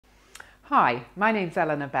Hi, my name's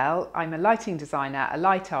ELEANOR Bell. I'm a lighting designer, a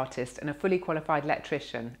light artist and a fully qualified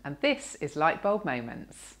electrician, and this is Light Bulb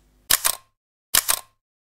Moments.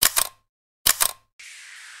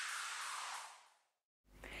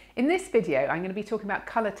 In this video I'm going to be talking about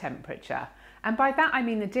colour temperature, and by that I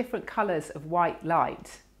mean the different colours of white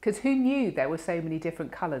light, because who knew there were so many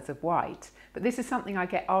different colours of white? But this is something I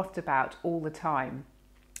get asked about all the time.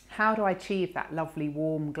 How do I achieve that lovely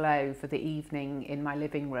warm glow for the evening in my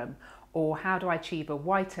living room? Or how do I achieve a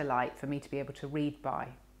whiter light for me to be able to read by?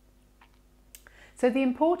 So the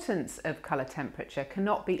importance of colour temperature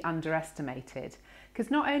cannot be underestimated,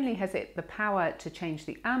 because not only has it the power to change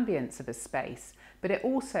the ambience of a space, but it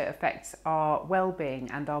also affects our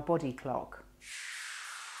well-being and our body clock.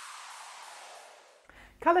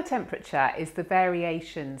 Colour temperature is the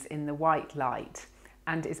variations in the white light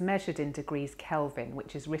and is measured in degrees Kelvin,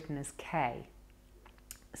 which is written as K.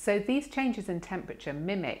 So these changes in temperature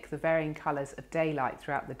mimic the varying colours of daylight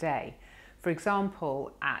throughout the day. For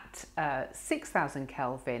example, at 6,000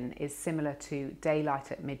 Kelvin is similar to daylight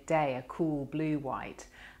at midday, a cool blue-white.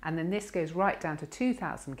 And then this goes right down to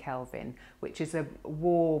 2,000 Kelvin, which is a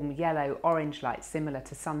warm yellow-orange light similar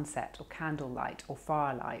to sunset or candlelight or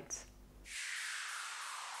firelight.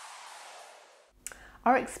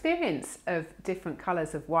 Our experience of different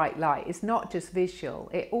colours of white light is not just visual,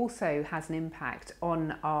 it also has an impact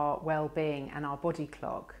on our well-being and our body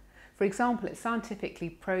clock. For example, it's scientifically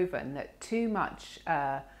proven that too much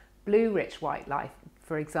blue-rich white light,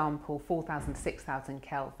 for example 4,000, 6,000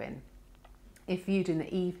 Kelvin, if viewed in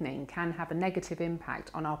the evening, can have a negative impact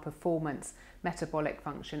on our performance, metabolic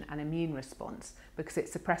function and immune response, because it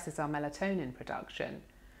suppresses our melatonin production.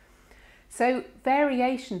 So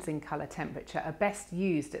variations in colour temperature are best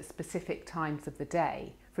used at specific times of the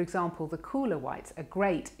day. For example, the cooler whites are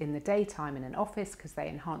great in the daytime in an office because they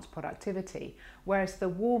enhance productivity, whereas the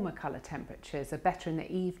warmer colour temperatures are better in the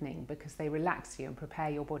evening because they relax you and prepare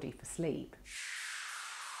your body for sleep.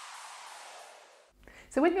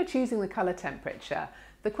 So when you're choosing the colour temperature,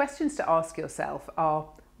 the questions to ask yourself are: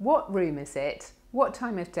 what room is it, what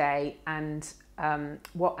time of day, and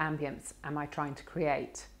what ambience am I trying to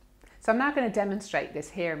create? So I'm now going to demonstrate this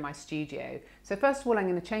here in my studio. So first of all, I'm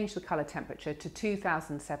going to change the colour temperature to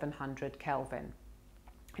 2,700 Kelvin.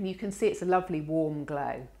 And you can see it's a lovely warm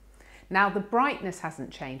glow. Now the brightness hasn't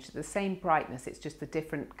changed, it's the same brightness, it's just a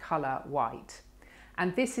different colour white.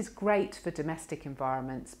 And this is great for domestic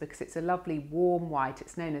environments because it's a lovely warm white.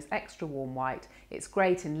 It's known as extra warm white. It's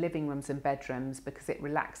great in living rooms and bedrooms because it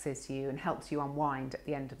relaxes you and helps you unwind at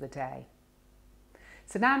the end of the day.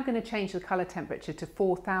 So now I'm going to change the colour temperature to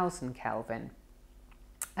 4,000 Kelvin.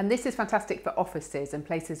 And this is fantastic for offices and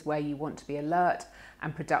places where you want to be alert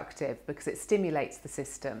and productive because it stimulates the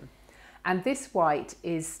system. And this white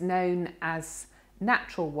is known as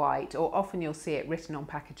natural white, or often you'll see it written on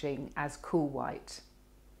packaging as cool white.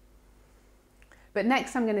 But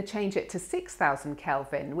next I'm going to change it to 6,000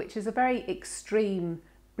 Kelvin, which is a very extreme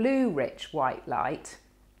blue-rich white light.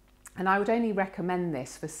 And I would only recommend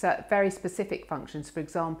this for very specific functions, for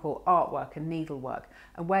example, artwork and needlework,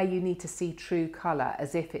 and where you need to see true colour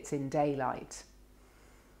as if it's in daylight.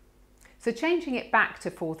 So changing it back to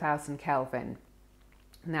 4,000 Kelvin.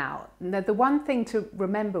 Now, the one thing to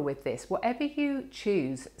remember with this, whatever you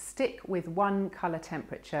choose, stick with one colour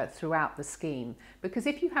temperature throughout the scheme, because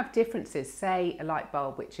if you have differences, say a light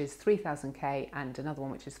bulb which is 3000 K and another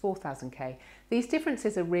one which is 4000 K, these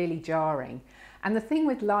differences are really jarring. And the thing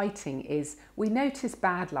with lighting is we notice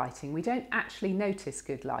bad lighting, we don't actually notice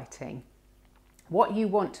good lighting. What you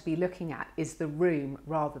want to be looking at is the room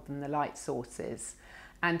rather than the light sources.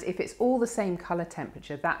 And if it's all the same colour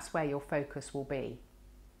temperature, that's where your focus will be.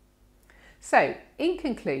 So, in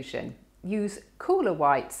conclusion, use cooler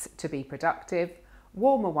whites to be productive,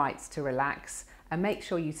 warmer whites to relax, and make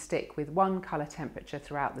sure you stick with one colour temperature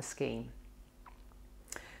throughout the scheme.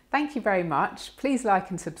 Thank you very much. Please like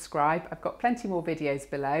and subscribe. I've got plenty more videos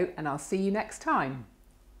below, and I'll see you next time.